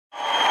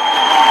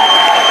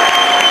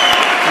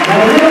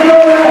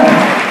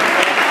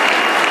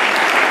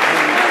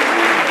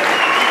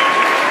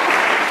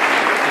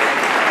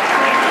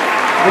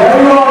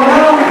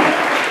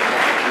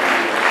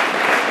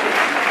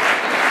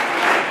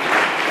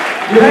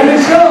You like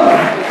the show?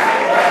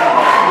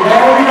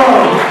 There we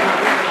go.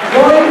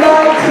 Going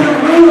back to the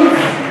roots.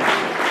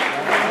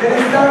 They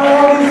started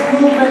all this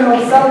movement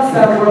of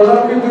salsa for a lot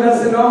of people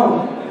doesn't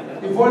know.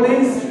 Before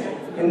this,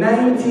 in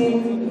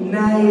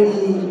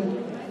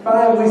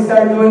 1995, we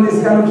started doing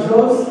this kind of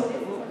shows.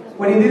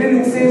 When it didn't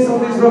exist on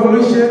this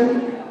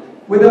revolution,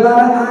 with a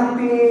lot of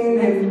acting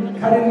and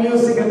cutting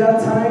music at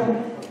that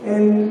time,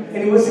 and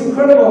it was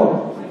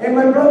incredible. And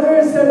my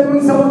brother started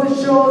doing some of the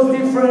shows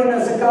different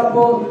as a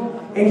couple,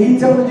 and he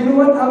told me, you know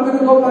what, I'm going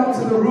to go back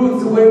to the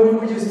roots the way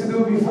we used to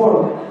do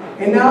before.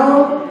 And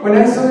now, when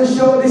I saw the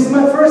show, this is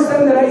my first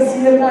time that I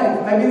see it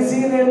live. I've been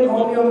seeing it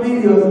only on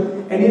videos,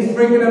 and it's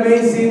freaking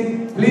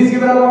amazing. Please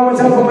give it a one more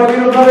time for my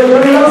little brother,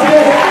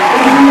 Vazquez.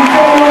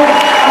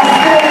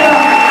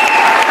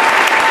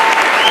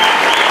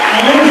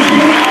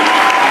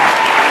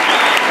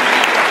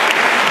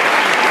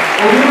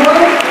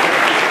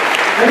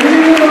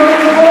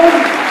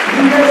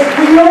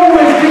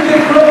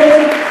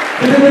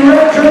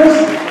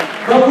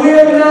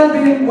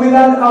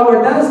 Without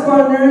our dance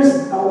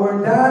partners,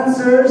 our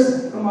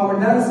dancers from our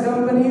dance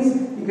companies,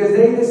 because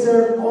they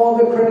deserve all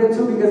the credit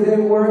too, because they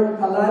work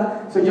a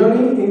lot. So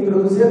Johnny,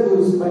 introduce a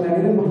tus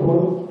bailarines, por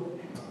favor.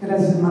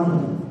 Gracias,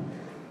 hermano.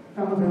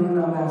 Vamos a tener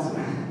un abrazo.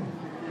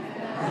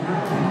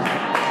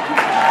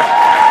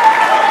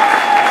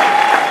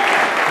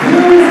 You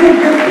know what's the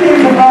good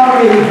thing about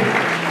me?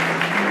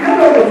 Not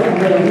all the time,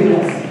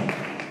 bailarinas.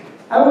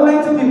 I would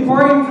like to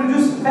before I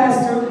introduce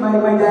faster my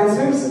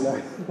dancers,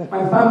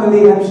 my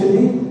family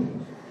actually,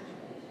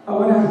 I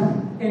want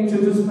to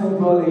introduce my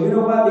brother. You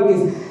know why?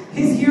 Because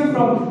he's here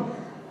from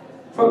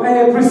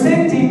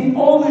presenting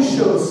all the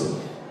shows.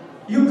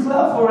 You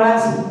clap for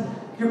us,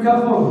 you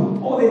clap for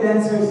all the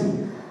dancers,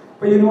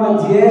 but you know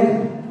at the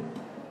end,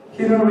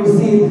 he don't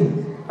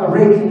receive a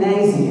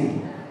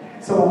recognition.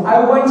 So I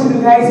want you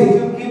guys, if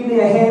you give me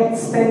a hand,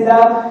 stand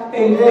up,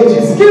 and let's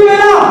just give it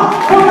up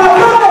for my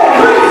brother,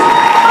 Vazquez!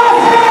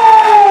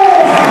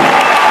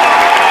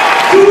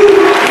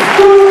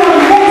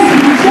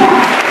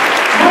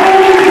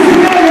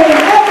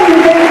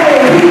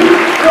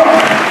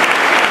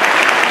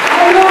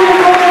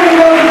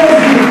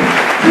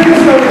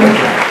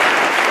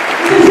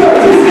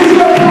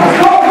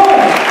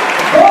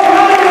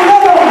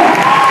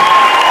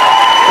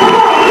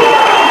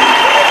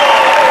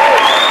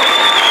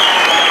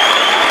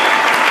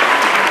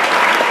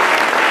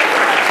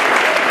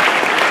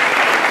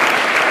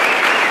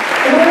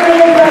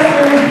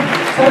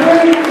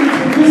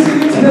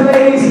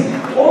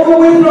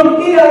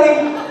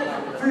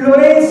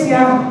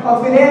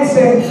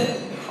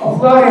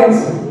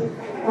 Florence,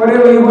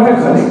 whatever you want to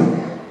call it.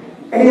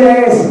 And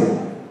here is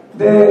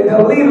the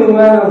little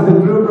man of the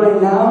group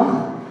right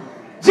now,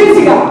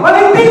 Jessica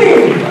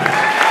Valentini.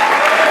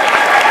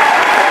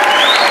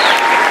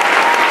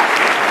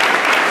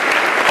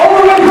 All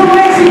the way from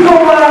Mexico,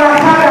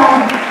 Guadalajara,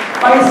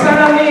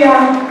 paisana mía,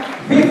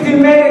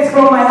 15 minutes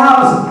from my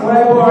house where I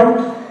born,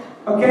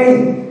 okay?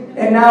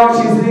 And now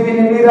she's living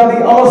in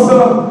Italy also.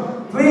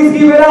 Please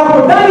give it up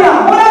for Dania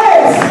Morales.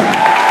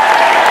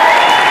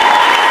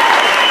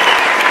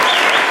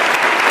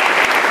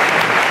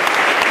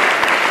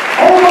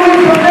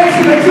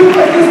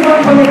 This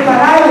one from el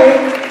Caribe,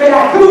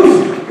 Veracruz,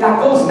 la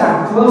costa,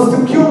 close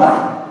to Cuba,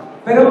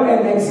 pero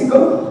en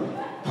México,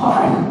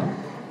 hard.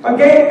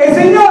 Okay, el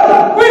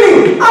señor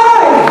Willy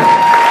Álvarez.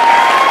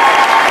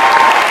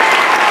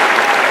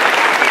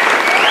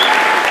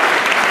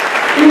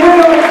 Y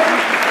bueno,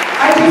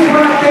 I just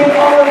want to thank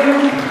all of you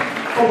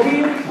for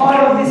being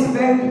part of this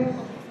event,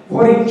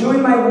 for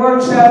enjoying my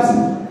workshops,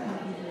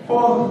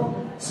 for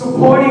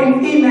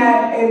supporting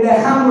EMAT and the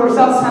Hamburg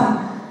Salsa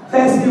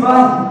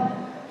Festival.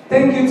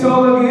 Thank you to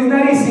all of you. It's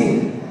not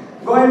easy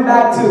going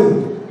back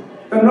to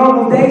the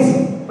normal days,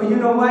 but you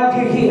know what?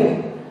 You're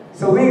here.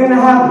 So we're going to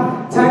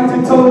have time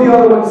to tell the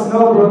other ones,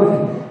 no,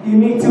 brother, you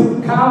need to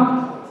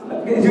come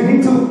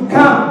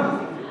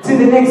to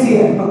the next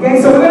year, okay?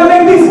 So we're going to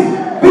make this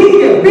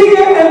bigger,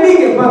 bigger, and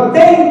bigger. But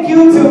thank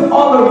you to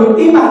all of you.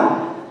 Ima,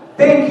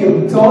 thank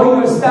you to all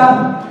your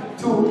staff,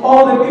 to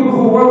all the people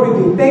who work with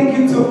you. Thank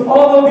you to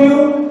all of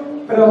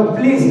you, but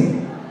please,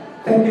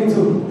 thank you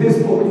to this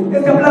public.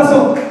 Este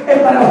aplauso es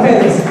para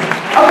ustedes.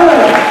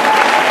 ¡Vámonos!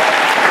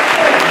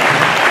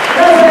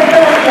 Gracias,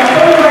 gracias a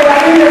todos los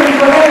bailarines y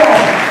colegas.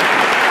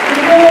 Y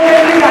que Dios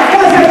bendiga.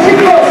 Gracias,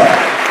 chicos.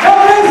 God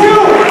bless you.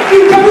 Y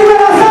que viva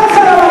la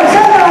salsa, la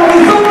bachata, la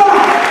rizomba.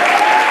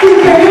 Y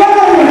que viva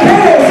las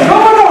mujeres.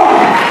 ¿Cómo no?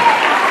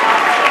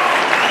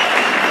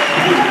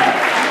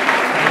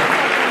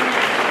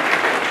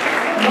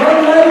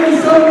 Long life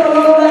rizomba,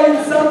 long life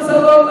salsa,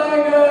 long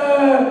life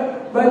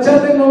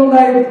bachata, long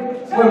life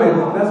women.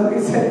 That's what he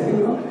said, you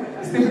know.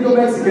 It's typical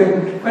Mexican.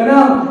 But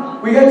now,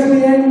 we get to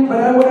the end, but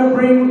I want to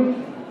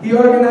bring the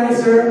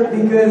organizer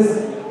because,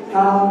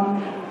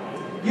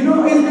 you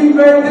know, it's been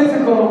very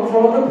difficult for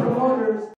all the promoters.